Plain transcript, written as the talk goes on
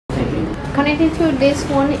connected to this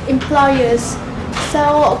one, employers.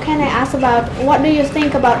 So can I ask about what do you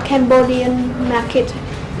think about Cambodian market?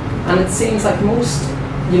 And it seems like most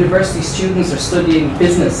university students are studying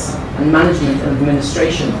business and management and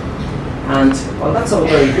administration. And well, that's all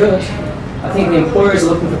very good. I think the employers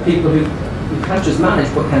are looking for people who can't just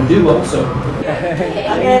manage but can do also.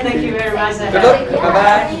 Okay, thank you very much. Good luck.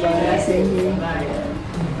 Bye-bye.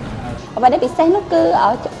 អ្វីដែលពិសេសនោះគឺ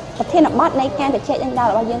ប្រធានបទនៃការជជែកដេញដោល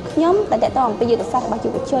របស់យើងខ្ញុំតែតទៅអំពីយុទ្ធសាស្ត្ររបស់យុ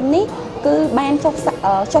វជននេះគឺបានចុះ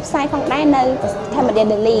ផ្សាយផងដែរនៅ Cambodia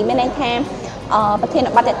Daily មានន័យថាប្រធាន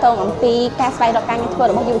បទតទៅអំពីការស្វែងរកការងារធ្វើ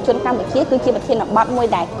របស់យុវជនកម្ពុជាគឺជាប្រធានបទមួយ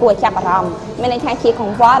ដែលគួរឲ្យចាប់អារម្មណ៍មានន័យថាជាក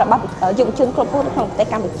ង្វល់របស់យុវជនគ្រប់រូបក្នុងប្រទេស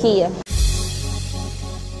កម្ពុជា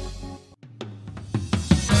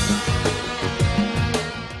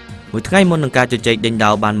មួយថ្ងៃមុននឹងការជជែកដេញដោ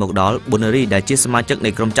លបានមកដល់ប៊ុនរីដែលជាសមាជិកនៃ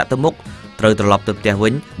ក្រុមចាក់ទៅមុខត្រូវត្រឡប់ទៅផ្ទះវិ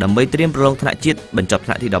ញដើម្បីត្រៀមប្រឡងថ្នាក់ជាតិបញ្ចប់ថ្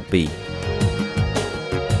នាក់ទី 12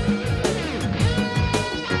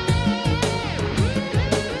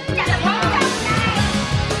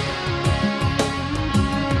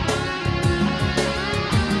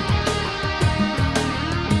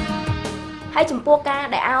 ហើយចំពោះការ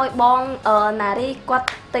ដែលឲ្យបងណារីគាត់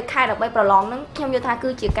ទៅខែដើម្បីប្រឡងហ្នឹងខ្ញុំយល់ថាគឺ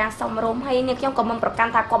ជាការសំរុំហើយនាងខ្ញុំក៏មិនប្រកា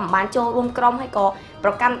ន់ថាគាត់មិនបានចូលរួមក្រុមហើយក៏ប្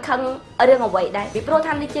រកាន់ខឹងរឿងអ្វីដែរពីព្រោះ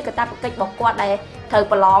ថានេះជាកាតព្វកិច្ចរបស់គាត់ដែលត្រូវ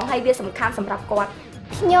ប្រឡងហើយវាសំខាន់សម្រាប់គាត់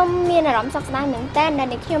ខ្ញុំមានអារម្មណ៍សោកស្ដាយមែនតើដែល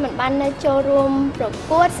នាងខ្ញុំមិនបាននៅចូលរួមប្រ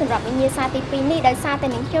កួតសម្រាប់វិញ្ញាសាទី 2 នេះដោយសារតែ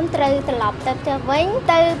នាងខ្ញុំត្រូវត្រឡប់ទៅផ្ទះវិញ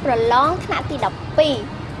ទៅប្រឡងថ្នាក់ទី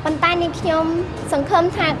 12 ប៉ុន្តែនាងខ្ញុំសង្ឃឹម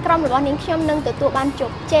ថាក្រុមរបស់នាងខ្ញុំនឹងទទួលបានជោ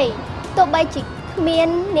គជ័យ ទោះបីជាគ្មាន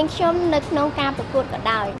នាងខ្ញុំនៅក្នុងការប្រកួតក៏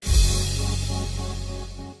ដោយ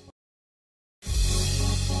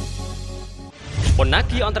បណ្ណា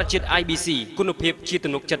គារអន្តរជាតិ IBC គុណភាពជា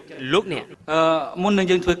ទំនុកចិត្តលោកអ្នកមុននឹង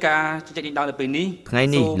យើងធ្វើការជជែកដេញដោលនៅពេលនេះថ្ងៃ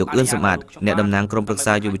នេះលោកអឿនសម្បត្តិអ្នកតំណាងក្រុមប្រឹក្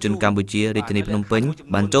សាយុវជនកម្ពុជារាជធានីភ្នំពេញ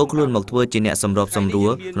បានចូលខ្លួនមកធ្វើជាអ្នកសម្របសម្រួ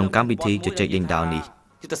លក្នុងកម្មវិធីជជែកដេញដោលនេះ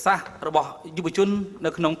យុទ្ធសាស្ត្ររបស់យុវជននៅ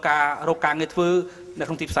ក្នុងការរកការងារធ្វើនៅ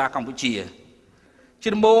ក្នុងទីផ្សារកម្ពុជា ជា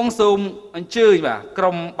ដំបូងសូមអញ្ជើញបាទក្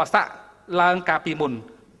រុមបាសាក់ឡើងការពីមុនប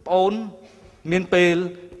ងអូនមានពេល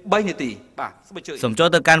 3 នាទីបាទសូមចូល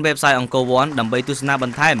ទៅកាន់ website អង្គរវ័នដើម្បីទស្សនាប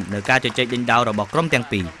ន្ថែមនៅការជជែកដេញដោលរបស់ក្រុមទាំង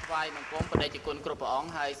ពីរ បដិជនគ្រប់ព្រះអង្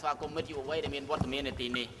គហើយស្វាគមន៍មិត្តយុវវ័យដែលមានវត្តមាននៅទី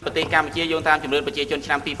នេះប្រទេសកម្ពុជាយោងតាមចំនួនប្រជាជនឆ្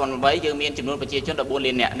នាំ 2008 យើងមានចំនួនប្រជាជន 14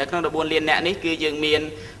 លាននាក់នៅក្នុង 14 លាននាក់នេះគឺយើងមាន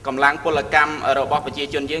កម្លាំងពលកម្មរបស់ប្រជា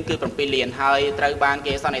ជនយើងគឺ 7 លានហើយត្រូវបាន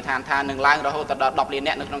គេសន្និដ្ឋានថានឹងឡើងរហូតដល់ 10 លាន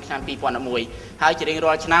នាក់នៅក្នុងឆ្នាំ 2011 ហើយជារៀង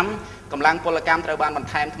រាល់ឆ្នាំកម្លាំងពលកម្មត្រូវបានបន្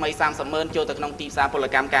ថែមថ្មី 30 ម៉ឺនចូលទៅក្នុងទីផ្សារពល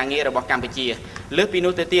កម្មការងាររបស់កម្ពុជាលើសពី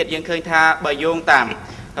នោះទៅទៀតយើងឃើញថាបើយោងតាម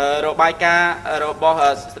របាយការណ៍របស់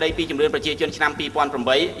ស្ដីពីចំនួនប្រជាជនឆ្នាំ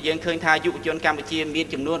 2008 យើងឃើញថាយុវជនកម្ពុជាមាន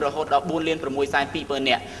ចំនួនរហូតដល់ 4 លាន 620,000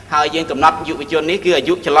 នាក់ហើយយើងកំណត់យុវជននេះគឺអា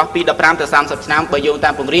យុចន្លោះពី 15 ទៅ 30 ឆ្នាំបើយោងតា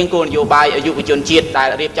មពង្រៀនគោលនយោបាយយុវជនជាតិដែល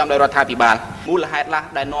រៀបចំដោយរដ្ឋាភិបាលមូលហេតុខ្លះ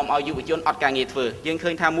ដែលនាំឲ្យយុវជនអត់ការងារធ្វើយើងឃើ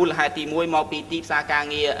ញថាមូលហេតុទី 1 មកពីទីផ្សារការ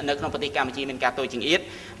ងារនៅក្នុងប្រទេសកម្ពុជាមានការតូចចង្អៀត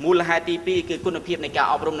មូលហេតុទី 2 គឺគុណភាពនៃការ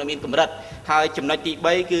អប់រំនៅមានកម្រិតហើយចំណុចទី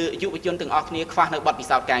 3 គឺយុវជនទាំងអស់គ្នាខ្វះនៅបទពិ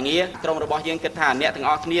សោធន៍ការងារក្រុមរបស់យើងគិតថាអ្នកទាំង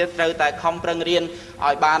អស់គ្នាត្រូវតែខំប្រឹងរៀន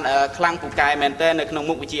ឲ្យបានខ្លាំងពូកែមែនទែននៅក្នុង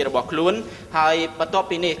មុខវិជ្ជារបស់ខ្លួនហើយបន្ទាប់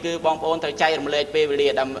ពីនេះគឺបងប្អូនត្រូវចែករំលែកពេលវេលា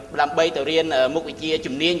ដើម្បីទៅរៀនមុខវិជ្ជា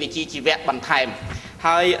ជំនាញវិជ្ជាជីវៈបន្ថែម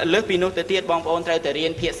ហើយលើសពីនោះទៅទៀតបងប្អូនត្រូវតែរៀ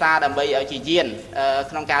នភាសាដើម្បីឲ្យជាយាន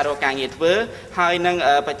ក្នុងការរកការងារធ្វើហើយនឹង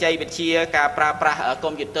បច្ចេកវិទ្យាការប្រើប្រាស់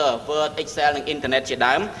កុំព្យូទ័រ Word Excel និង Internet ជា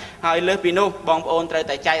ដើមហើយលើសពីនោះបងប្អូនត្រូវ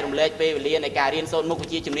តែចែករំលែកពេលវេលានៃការរៀនសូត្រមុខវិ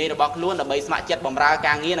ជ្ជាជំនាញរបស់ខ្លួនដើម្បីស្ម័គ្រចិត្តបម្រើ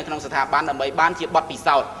ការងារនៅក្នុងស្ថាប័នដើម្បីបានជាបទពិ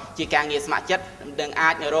សោធន៍ជាការងារស្ម័គ្រចិត្តនឹងអា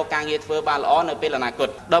ចរកការងារធ្វើបានល្អនៅពេលអនាគត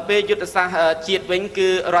ដល់ពេលយុទ្ធសាស្ត្រជាតិវិញគឺ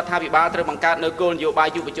រដ្ឋាភិបាលត្រូវបង្កើតនៅគោលនយោបាយ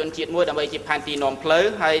យុវជនជាតិមួយដើម្បីជាផែនទីនាំផ្លូវ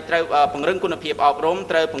ហើយត្រូវពង្រឹងគុណភាពអប់រំ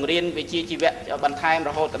ត្រូវពង្រៀនវិជ្ជាជីវៈបន្ថែម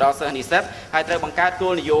រហូតដល់សិស្សនិស្សិតហើយត្រូវបង្កើតគោ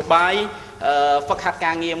លនយោបាយហ្វឹកហាត់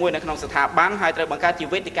ការងារមួយនៅក្នុងស្ថាប័នហើយត្រូវបង្កើតជា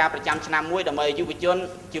វេទិកាប្រចាំឆ្នាំមួយដើម្បីយុវជន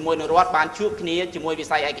ជាមួយនឹងរដ្ឋបានជួបគ្នាជាមួយវិ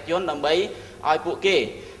ស័យឯកជនដើម្បីឲ្យពួកគេ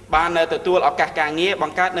បានទទួលឱកាសការងារប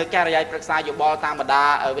ង្កើតនៅការិយាល័យប្រឹក្សាយោបល់តាមបណ្ដា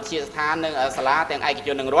វិទ្យាស្ថាននិងសាលាទាំងឯកជ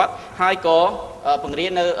ននិងរដ្ឋហើយក៏ពង្រៀ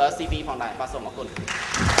ននៅ CV ផងដែរបាទសូមអរគុណ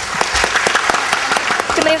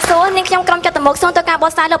ជំរាបសួរនាងខ្ញុំក្រុមចាត់តមុខសូមទៅការប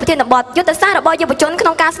កស្រាយលើប្រធានបទយុទ្ធសាស្ត្ររបស់យុវជនក្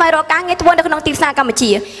នុងការស្វែងរកការងារធ្វើនៅក្នុងទីផ្សារកម្ពុជា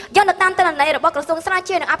យកទៅតាមទិន្នន័យរបស់ក្រសួងស្រាវ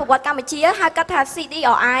ជ្រាវនិងអភិវឌ្ឍកម្ពុជាហៅកាត់ថា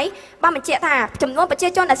CDRI បានបញ្ជាក់ថាចំនួនប្រជា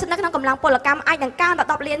ជនដែលស្ថិតនៅក្នុងកម្លាំងពលកម្មអាចនឹងកើនដល់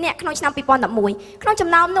 10 លាននាក់ក្នុងឆ្នាំ 2011 ក្នុងចំ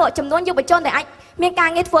ណោមនោះចំនួនយុវជនដែលអាចមានការ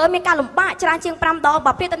ងារធ្វើមានការលំបាកច្រើនជាង 5 ដង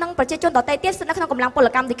បើប្រៀបទៅនឹងប្រជាជនដទៃទៀតស្ថិតនៅក្នុងកម្លាំងពល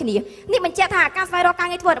កម្មដូចគ្នានេះបញ្ជាក់ថាការស្វែងរកការ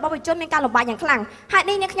ងារធ្វើរបស់យុវជនមានការលំបាកយ៉ាងខ្លាំងហើយ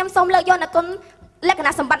នេះនាងខ្ញុំសូមលើកយកនូវគុណ លក្ខ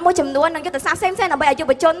ណៈសម្បត្តិមួយចំនួននិងយុទ្ធសាស្ត្រផ្សេងៗដើម្បីឲ្យយុ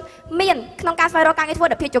វជនមានក្នុងការស្វែងរកការងា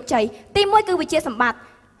រធ្វើដោយភាពជោគជ័យទី1គឺវិជ្ជាសម្បត្តិ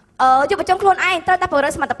យុវជនខ្លួនឯងត្រូវតែពង្រឹ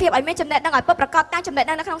ងសមត្ថភាពឲ្យមានចំណេះដឹងឲ្យពិតប្រាកដទាំងចំណេះ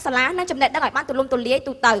ដឹងនៅក្នុងសាលានិងចំណេះដឹងឲ្យបានទូលំទូលាយ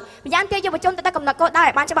ទូទៅម្យ៉ាងទៀតយុវជនត្រូវតែកំណត់គោ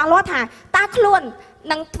លដៅឲ្យបានច្បាស់លាស់ថាតើខ្លួន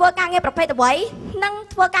នឹងធ្វើការងារប្រភេទអ្វីនិង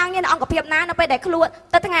ធ្វើការងារនៅអង្គភាពណានៅពេលដែលខ្លួន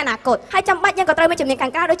ទៅថ្ងៃអនាគតហើយចាំបាច់យើងក៏ត្រូវមានជំនា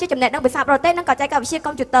ញខាងក្រៅដូចជាចំណេះដឹងភាសាបរទេសនិងក៏ចែកវិទ្យា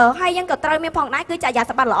កុំព្យូទ័រហើយយើងក៏ត្រូវមានផងដែរគឺចរិយា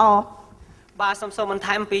សម្បត្តិល្អបាទសូមបន្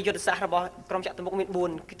ថែមអំពីយុទ្ធសាស្ត្ររបស់ក្រុមចាក់ទំមុខមាន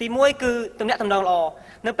4ទី1គឺទំនាក់ទំនងល្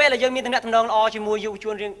អនៅពេលដែលយើងមានទំនាក់ទំនងល្អជាមួយយុវ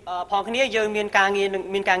ជនផងគ្នាយើងមានកា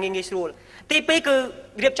រងារងាយស្រួលទី2គឺ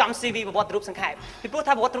រៀបចំ CV ប្រវត្តិរូបសង្ខេបពីព្រោះ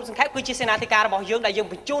ថាប្រវត្តិរូបសង្ខេបគឺជាសេនាធិការរបស់យើងដែលយើ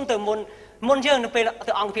ងបញ្ជូនទៅមុនយើងនៅពេល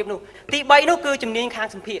ទៅអង្គភាពនោះទី3នោះគឺជំនាញខា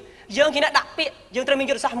ងសម្ភារយើងជាអ្នកដាក់ពាក្យយើងត្រូវមាន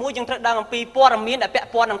យុទ្ធសាស្ត្រមួយយើងត្រូវដឹងអំពីព័ត៌មានដែលពា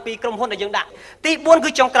ក់ព័ន្ធនឹងពីក្រុមហ៊ុនដែលយើងដាក់ទី4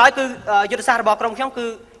គឺចុងក្រោយគឺយុទ្ធសាស្ត្ររបស់ក្រុមខ្ញុំគឺ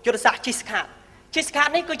យុទ្ធសាស្ត្រជីសខាតជី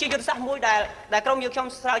សខាតនេះគឺជាយុទ្ធសាស្ត្រមួយដែលក្រុមយើងខ្ញុំ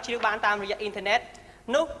ស្រាវជ្រាវបានតាមរយៈអ៊ីនធឺណិត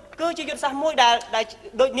នោះគឺជាយុទ្ធសាស្ត្រមួយដែ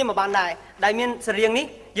លដូចនាមមកបានដែរដែលមានសរៀងនេះ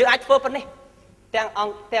យើងអាចធ្វើប៉ុណ្ណេះ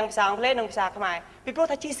ទាំងភាសាអង់គ្លេសនិងភាសាខ្មែរពីព្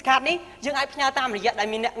រោះថាជីសខាតនេះយើងអាចផ្ញើតាមរយៈដែ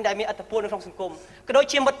លមានឥទ្ធិពលនៅក្នុងសង្គមក៏ដូច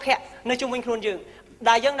ជាមិត្តភ័ក្តិនៅជុំវិញខ្លួនយើ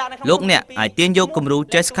ងដែលយើងដាក់នៅក្នុងលោកអ្នកអាចទាញយកគំរូ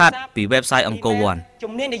Chesscard ពី website អង្គរ One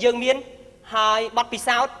ជំនាញដែលយើងមានហើយប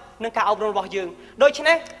ទពិសោធន៍និងការអប់រំរបស់យើងដូច្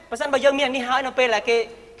នេះបើសិនបើយើងមាននេះហើយនៅពេលដែល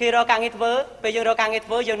គេរកការងារធ្វើពេលយើងរកការងារធ្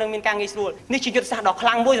វើយើងនឹងមានការងារស្រួលនេះជាយុទ្ធសាស្ត្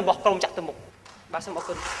រដ៏ខ្លាំងមួយរបស់ក្រុមចាក់ទៅមុខបាទសូមអរ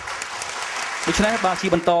គុណដូច្នេះបា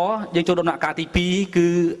ទជាបន្តយើងចូលដំណាក់កាលទី2គឺ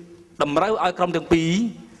តម្រូវឲ្យក្រុមទាំងពី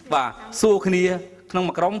របាទសួរគ្នាក្នុង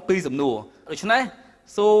មួយក្រុម2សំណួរដូច្នេះ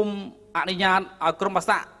សូមអនុញ្ញាតឲ្យក្រុ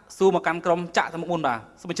មបាសាក់សួរមកកាន់ក្រុមចាក់ទៅមុខមុនបាទ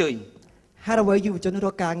សូមអញ្ជើញហេតុអ្វីយុវជន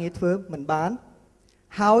រកការងារធ្វើមិនបាន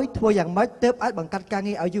ហើយធ្វើយ៉ាងម៉េចទើបអាចបង្កើតការងា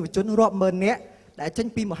រឲ្យយុវជនរាប់ម៉ឺននាក់ដែលចេ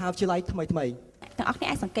ញពីមហាវិទ្យាល័យថ្មីទាំងអស់គ្នា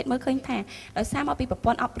អាចសង្កេតមើលឃើញថាដោយសារមកពីប្រ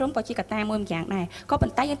ព័ន្ធអប់រំក៏ជាកត្តាមួយយ៉ាងដែរក៏ប៉ុ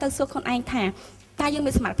ន្តែយើងទៅសួរខ្លួនឯងថាតើយើងមា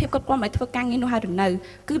នសមត្ថភាពគ្រប់គ្រាន់ដើម្បីធ្វើការងារនោះហើយ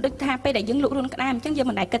ឬនៅគឺដូចថាពេលដែលយើងលក់រុនក្តាមអញ្ចឹងយើ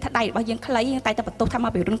ងមិនដែលគិតថាដៃរបស់យើងខ្លីយើងតែបន្ទោសថា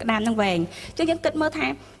មកពីរុនក្តាមនឹងវែងអញ្ចឹងយើងគិតមើ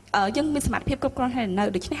លថាយើងមានសមត្ថភាពគ្រប់គ្រាន់ហើ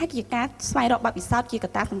យនៅដូច្នេះហើយជាការស្វែងរកបទពិសោធន៍ជា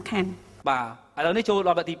កត្តាសំខាន់បាទឥឡូវនេះចូល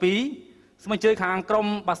ដល់វគ្គទី2សូមអញ្ជើញខាងក្រុ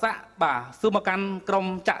មបាសាក់បាទសួរម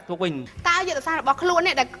កកាន់ក្រុមចាក់ទៅវិញតើយុទ្ធសាស្ត្ររបស់ខ្លួន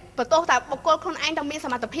នេះដែលបន្ទោសតែបុគ្គលខ្លួនឯងតែមាន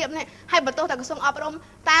សមត្ថភាពនេះហើយបន្ទោសតែក្រសួង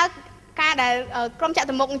អប់រំតើការដែលក្រុមចាក់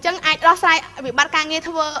ទៅមុខអញ្ចឹងអាចដោះស្រាយវិបត្តិការងា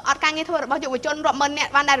រធ្វើអត់ការងារធ្វើរបស់យុវជនរាប់ម៉ឺ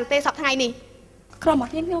ននាក់បានដែរឬទេសប្តាហ៍ថ្ងៃនេះក្រុមរ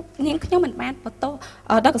បស់នាងខ្ញុំមិនបានបន្ទោ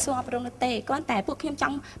សដល់ក្រសួងអប់រំនោះទេគ្រាន់តែពួកខ្ញុំ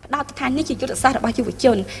ចង់ផ្ដោតថានេះជាយុទ្ធសាស្ត្ររបស់យុវ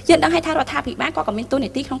ជនយើងដឹងហើយថារដ្ឋាភិបាលក៏មានតួនា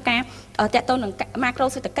ទីក្នុងការតាក់ទងនឹងម៉ាក្រូ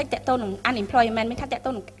សេដ្ឋកិច្ចតាក់ទងនឹង unemployment មានថាតាក់ទ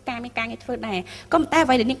ងនឹងការមានការងារធ្វើដែរក៏ប៉ុន្តែអ្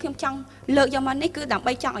វីដែលនាងខ្ញុំចង់លើកយកមកនេះគឺដើម្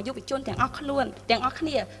បីចង់ឲ្យយុវជនទាំងអស់គ្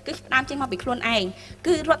នាគឺផ្ដើមចេញមកពីខ្លួនឯ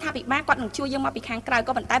ងគឺរដ្ឋាភិបាលគាត់នឹងជួយយើងមកពីខា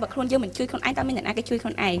ងក្រៅក៏ប៉ុន្តែបើខ្លួនយើងមិនជួយខ្លួនឯងតើមានអ្នកណាគេជួ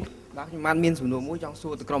យខ្លួនឯងបាទខ្ញុំបានមានសំណួរមួយ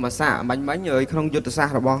ចង់សួរទៅក្រុមបាសាបាញ់ក្នុងយុទ្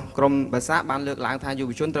ធសាស្ត្ររបស់ក្រុមបាសាបានលើកឡើងថាយុ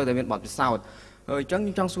វជនត្រូវតែមានបទពិសោធន៍អញ្ចឹងខ្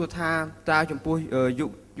ញុំចង់សួរថាតើចំពោះ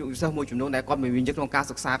យុវសិស្សមួយចំនួនដែលគាត់មានវិញ្ញក្នុងកា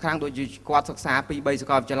រសិក្សាខ្លាំងដូចជាគាត់សិក្សា2-3សា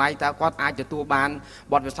កលវិទ្យាល័យតើគាត់អាចទទួលបា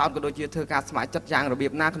នបទពិសោធន៍ក៏ដូចជាធ្វើការស្ម័គ្រចិត្តយ៉ាង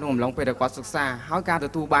របៀបណាក្នុងអំឡុងពេលដែលគាត់សិក្សាហើយការ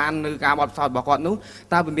ទទួលបាននៅការបទពិសោធន៍របស់គាត់នោះ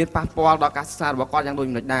តើវាមានប៉ះពាល់ដល់ការសិក្សារបស់គាត់យ៉ាងដូ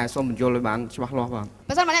ចម្តេចដែរសូមបញ្យល់ឲ្យបានច្បាស់លាស់បា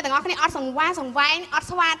ទបើសិនមកអ្នកទាំងអស់គ្នាអត់សង្វែង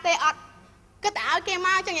អត់ស្វាទេអត់គិតតែឲ្យគេមក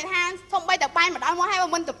ចឹងនិយាយថាសូម្បីតែបាយម្ដងមកហើយបើ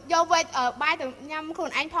មិនយកវេចបាយទៅញ៉ាំខ្លួន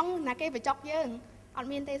ឯងផងណាគេបញ្ចុកយើងអត់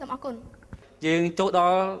មានទេសូមអរគុណយើងចូលដ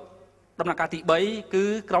ល់ដំណាក់កាលទី3គឺ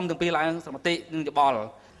ក្រុមទាំងពីរឡើងសមាតិនិងយោបល់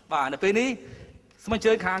បាទនៅពេលនេះសូម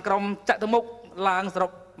អញ្ជើញខាងក្រុមចាក់ទៅមុខឡើងសរុប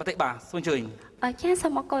មតិបាទសូមអញ្ជើ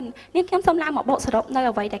ញចាសូមអរគុណនាងខ្ញុំសូមឡើងមកបកសរុ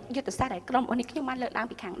បនៅអ្វីដែលយុទ្ធសាស្ត្រដែលក្រុមរបស់នេះខ្ញុំបានលើកឡើ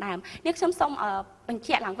ងពីខាងដើមនាងខ្ញុំសូម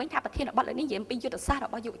បញ្ជាក់ឡើងវិញថាប្រធានបទលើនេះនិយាយអំពីយុទ្ធសាស្ត្ររ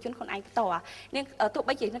បស់យុវជនខ្លួនឯងផ្ទាល់នាង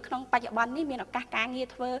ទោះបីជានៅក្នុងបច្ចុប្បន្ននេះមានឱកាសការងា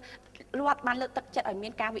រធ្វើរដ្ឋបានលើកទឹកចិត្តឲ្យមា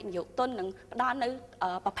នការវិនិយោគទុននិងផ្ដល់នៅ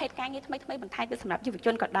ប្រភេទការងារថ្មីបន្ថែមទៅសម្រាប់យុវ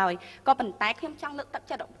ជនក៏ដោយក៏ប៉ុន្តែខ្ញុំចង់លើកទឹក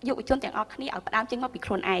ចិត្តយុវជនទាំងអស់គ្នាឲ្យផ្ដើមចេញមកពីខ្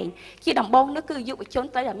លួនឯងជាដំបូងនោះគឺយុវជន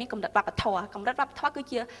ត្រូវតែមានកម្រិតវប្ប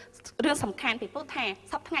ធម៌គឺជារឿងសំខាន់ពីព្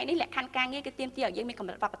រោះថាសប្តាហ៍ថ្ងៃនេះលក្ខខណ្ឌការងារគឺទាមទារឲ្យយើងមាន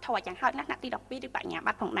កម្រិតវប្បធម៌យ៉ាងហោចណាស់ថ្នាក់ទី12ឬបញ្ញា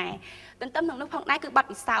បត្រផងដែរទន្ទឹមនឹងនោះផងដែរគឺបទ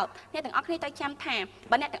ពិសោធន៍អ្នកទាំងអស់គ្នាត្រូវចាំថា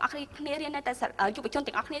បើអ្នកទាំងអស់គ្នារៀននៅតែយុវជ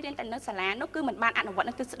នទាំងអស់គ្នារៀនតែនៅសាលានោះគឺមិនបានអនុវត្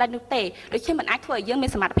តនៅទិសដៅនោះទេដូច្នេះមិនអាចធ្វើឲ្យយើងមា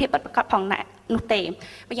នសមត្ថភាពពិតប្រាកដផង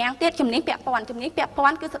នោះទេម្យ៉ាងទៀតជំនាញពាក់ព័ន្ធ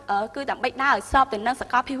គឺដើម្បីដើរឲ្យស្របទៅនឹងស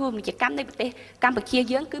កលភាវូបនីយកម្មនៃប្រទេស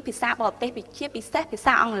កម្ពុជាយើងគឺភាសាបរទេសជាពិសេសភា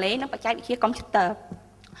សាអង់គ្លេសនិងបច្ចេកវិទ្យាកុំព្យូទ័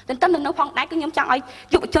រទន្ទឹមនឹងនោះផងដែរគឺខ្ញុំចង់ឲ្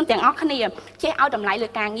យយុវជនទាំងអស់គ្នាចេះឲ្យតម្លៃលើ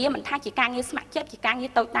ការងារមិនថាជាការងារស្ម័គ្រចិត្តជាការងា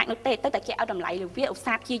រតូចតាចនោះទេតែចេះឲ្យតម្លៃលើវាឧស្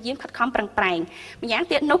សាហ៍ព្យាយាមខិតខំប្រឹងប្រែងម្យ៉ាង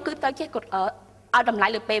ទៀតនោះគឺត្រូវចេះឲ្យតម្លៃ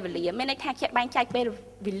លើពេលវេលាមានន័យថាចេះបែងចែកពេ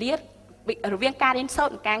លវេលា រវាងការរៀនសូ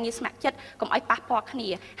ត្រនិងការងារស្ម័គ្រចិត្តកុំឲ្យប៉ះពាល់គ្នា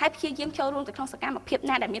ហើយព្យាយាមចូលរួមទៅក្នុងសកម្មភាព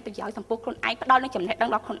ណាដែលមានប្រយោជន៍ចំពោះខ្លួនឯងផ្ដល់នូវចំណេះដឹង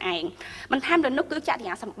ដល់ខ្លួនឯងបន្ថែមលើនោះគឺចរិ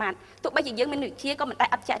យាសម្បត្តិទោះបីជាយើងមានវិជ្ជាក៏មិនតែ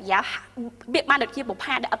អត់ចរិយាវាបានដូចជាបុប្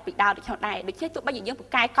ផាដែលអត់ពីដើមដូច្នោះដែរដូច្នេះទោះបីជាយើងពូ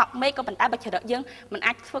កែកប់មេក៏ប៉ុន្តែបើចរិតយើងមិន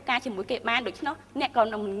អាចធ្វើការជាមួយគេបានដូច្នោះអ្នកក៏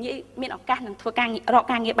នឹងមានឱកាសនឹងធ្វើការរក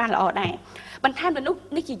ការងារបានល្អដែរបន្ថែមលើនោះ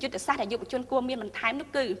នេះជាយុទ្ធសាស្ត្រដែលយុវជនគួរមានបន្ថែមនោះ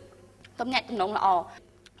គឺទំនាក់ទំនងល្អ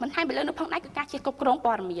បន្ថែមពីលើនោះផងដែរគឺការជាគ្រប់គ្រង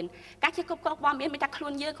ព័ត៌មានការជាគ្រប់គ្រងព័ត៌មានមានតែខ្លួ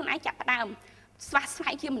នយើងខ្លួនឯងចាប់ផ្ដើមស្វះស្វែ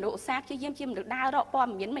ងជាមនុស្សឧស្សាហ៍ព្យាយាមជាមនុស្សដើររកព័ត៌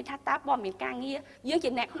មានមិនថាតើព័ត៌មានការងារយើងជា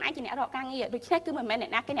អ្នកខ្លួនឯងជាអ្នករកការងារដូច្នេះគឺមិនមែនអ្ន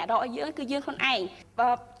កណាគេអ្នករកឲ្យយើងគឺយើងខ្លួនឯងបើ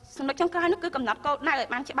ចំណុចចុងក្រោយនោះគឺកំណត់គោលដៅឲ្យ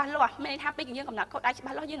បានច្បាស់លាស់មានន័យថាពេលយើងកំណត់គោលដៅច្បា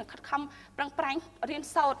ស់លាស់យើងនឹងខិតខំប្រឹងប្រែងរៀន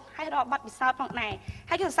សូត្រហើយរកបទពិសោធន៍ផងដែរ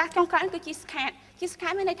ហើយយុទ្ធសាស្ត្រចុងក្រោយគឺជាស្ខាត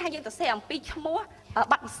មានន័យថាយើងទៅសេអំពីឈ្មោះ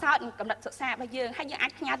បទពិសោធន៍និងកំណត់សិក្សារបស់យើងហើយយើងអា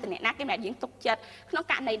ចផ្ញើទៅអ្នកណាគេដែលយើងទុកចិត្តក្នុង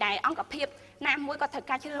ករណីដែលអង្គភាពណាមួយក៏ត្រូវ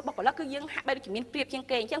ការជ្រើសរើសបុគ្គលិកគឺយើងហាក់បីដូចជាមានប្រៀបជាង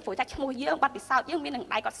គេអញ្ចឹងព្រោះថាឈ្មោះយើងបទពិសោធន៍យើងមាននឹង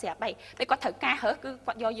ដៃគាត់ស្រាប់ហើយពេលគាត់ត្រូវការរើសគឺ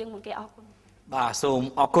គាត់យកយើងមុនគេអរគុណបាទសូម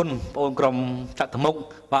អរគុណបងក្រុមចតុមុខ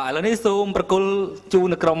បាទឥឡូវនេះសូមប្រគល់ជូន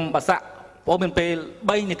នៅក្រុមបាសាក់បងមានពេល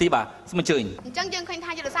3នាទីបាទសូមអញ្ជើញអញ្ចឹងយើងឃើញ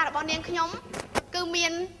ថាយុទ្ធសាស្ត្ររបស់នាងខ្ញុំគឺមា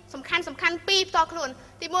នសំខាន់ពីរផ្ទាល់ខ្លួន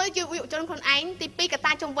ទី1យុវជនខ្លួនឯងទី2កត្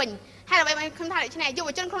តាជុំវិញហើយអ្វីបានខ្ញុំថាដូច្នេះយុវ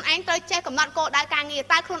ជនខ្លួនឯងត្រូវចេះកំណត់គោលដៅការងារ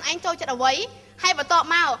តើខ្លួនឯងចូលចិត្តអ្វីហើយបន្ទាប់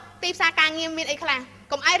មកទីផ្សារការងារមានអីខ្លះ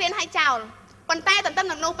កុំឲ្យរៀនឲ្យចោលប៉ុន្តែទន្ទឹម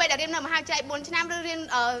នឹងនោះពេលដែលរៀននៅមហាវិទ្យាល័យ4ឆ្នាំឬរៀន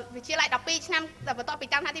វិទ្យាល័យ12ឆ្នាំតែបន្ទាប់ពី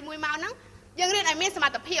តាមថាទី1មកហ្នឹងយើងរៀនឲ្យមានសម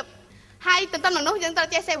ត្ថភាពហើយទន្ទឹមនឹងនោះយើងត្រូវ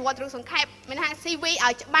ចេះសេវត្តឬសង្ខេបមានថា CV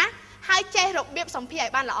ឲ្យច្បាស់ហើយចេះរបៀបសម្ភារឲ្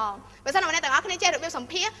យបានល្អបើសិនអ្នកទាំងអស់គ្នាចេះរបៀបសម្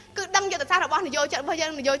ភារគឺដឹងយុទ្ធសាស្ត្ររបស់នយោជករបស់យើ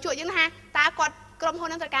ងនយោជកយើងថាតើគាត់ក្រុមហ៊ុន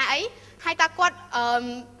នឹងត្រូវការអីហើយតើគាត់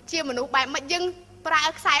ជាមនុស្សបែបម៉េចយើងប្រើ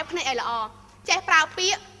ខ្សែភ្នែកឲ្យល្អចេះប្រើពា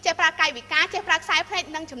ក្យចេះប្រើកាយវិការចេះប្រើខ្សែភ្នែក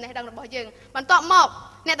និងចំណេះដឹងរបស់យើងបន្ទាប់មក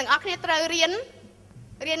អ្នកទាំងអស់គ្នាត្រូវរៀន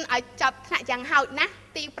ឲ្យចប់ថ្នាក់យ៉ាងហោចណាស់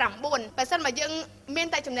ទី9បើសិនបើយើងមាន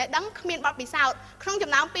តែចំណេះដឹងគ្មានបទពិសោធន៍ក្នុង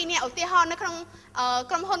ចំណោម2នាក់ឧទាហរណ៍នៅក្នុង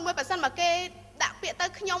ក្រុមហ៊ុនមួយបើសិនបើគេដាក់ពាក្យទៅ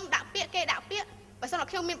ខ្ញុំដាក់ពាក្យគេដាក់ពាក្យបើសិនបើ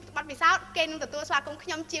ខ្ញុំមានបទពិសោធន៍គេនឹងទទួលស្វាគមន៍ខ្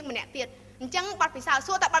ញុំជាងម្នាក់ទៀតអញ្ចឹងបទពិសោធន៍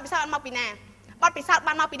សួរតើបទពិសោធន៍បានមកពីណាបទពិសោធន៍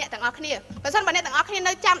បានមកពីអ្នកទាំងអស់គ្នាបើសិនបើអ្នកទាំងអស់គ្នា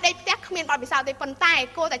នៅចាំដេកផ្ទះគ្មានបទពិសោធន៍ទេប៉ុន្តែ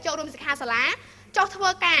គួរតែចូលរួមសិក្ខាសាលាចុះធ្វើ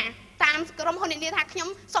ការតាមក្រុមហ៊ុននានាថាខ្ញុំ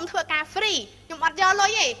សូមធ្វើការ free ខ្ញុំអត់យកលុយ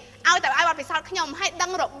ទេឲ្យតែឲ្យបទពិសោធន៍ខ្ញុំឲ្យដឹ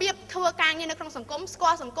ងរបៀបធ្វើការងារនៅក្នុងសង្គមស្គា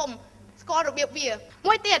ល់សង្គមស្គាល់របៀបវា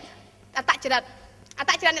មួយទៀតអត្តចរិត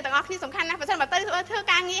អ្នកទាំងអស់គ្នាសំខាន់ណាស់បើសិនបើទៅធ្វើ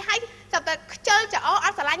ការងារឲ្យចាប់តែខ្ជិលច្អអ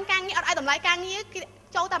ត់ស្រឡាញ់ការងារអត់ឲ្យតម្លៃការងារគេ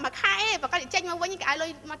ចូលតែមួយខែឯងបើគាត់ចេញមកវិញគេឲ្យលុយ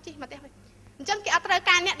មកជិះមកផ្ទះវិញអញ្ចឹងគេអត់ត្រូវ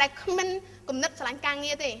ការអ្នកដែលគ្មានគំនិតស្រឡាញ់ការ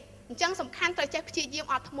ងារទេអញ្ចឹងសំខាន់ត្រូវចេះព្យាយាម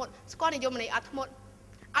អត់ធ្មត់ស្គាល់និយមន័យអត់ធ្ម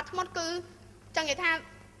ត់គឺចង់និយាយថា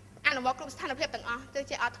អនុវត្តគ្រប់ស្ថានភាពទាំងអស់ត្រូវ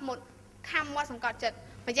ចេះអត់ធ្មត់ខំមាត់សង្កត់ចិត្ត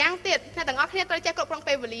ម្យ៉ាងទៀតអ្នកទាំងអស់គ្នាត្រូវចេះគ្រប់គ្រង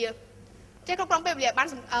ពេលវេលាបាន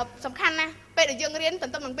សំខាន់ណាស់ពេលដែលយើងរៀនទ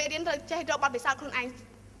ន្ទឹមនឹងពេលរៀនត្រូវចេះរកបទពិសោធន៍ខ្លួនឯង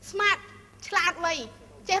smart ឆ្លាតវៃ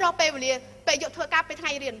ចេះរកពេលវេលាពេលយកធ្វើការពេលថ្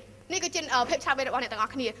ងៃរៀននេះគឺជាភាពឆ្លាតវៃរបស់អ្នកទាំងអ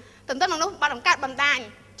ស់គ្នាទន្ទឹមនឹងនោះបានបង្កើតបណ្ដាញ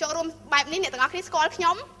ចូលរួមបែបនេះអ្នកទាំងអស់គ្នាស្គាល់ខ្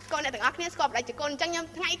ញុំស្គាល់អ្នកទាំងអស់គ្នាស្គាល់បដិជគុណអញ្ចឹងខ្ញុំ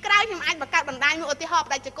ថ្ងៃក្រោយខ្ញុំអាចបង្កើតបណ្ដាញមួយឧទាហរណ៍ប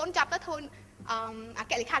ដិជគុណចាប់ទៅធ្វើអគ្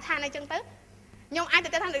គលេខាដ្ឋានអីចឹងទៅខ្ញុំអាចទៅ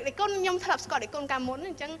ថាដេគុណខ្ញុំធ្លាប់ស្គាល់ដេគុណកាលមុន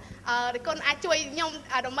អញ្ចឹងដេគុណអាចជួយខ្ញុំ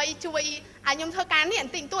ដើម្បីជួយឲ្យខ្ញុំធ្វើការនេះប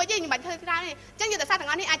ន្តិចបន្តួចទេខ្ញុំមិនធ្វើច្រើនទេអញ្ចឹងយុទ្ធសាស្ត្រទាំ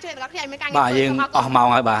ងអស់នេះអាចជួយអ្នកទាំងអស់គ្នាឲ្យមានការងារបាទយើងអស់ម៉ោង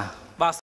ហើយបាទ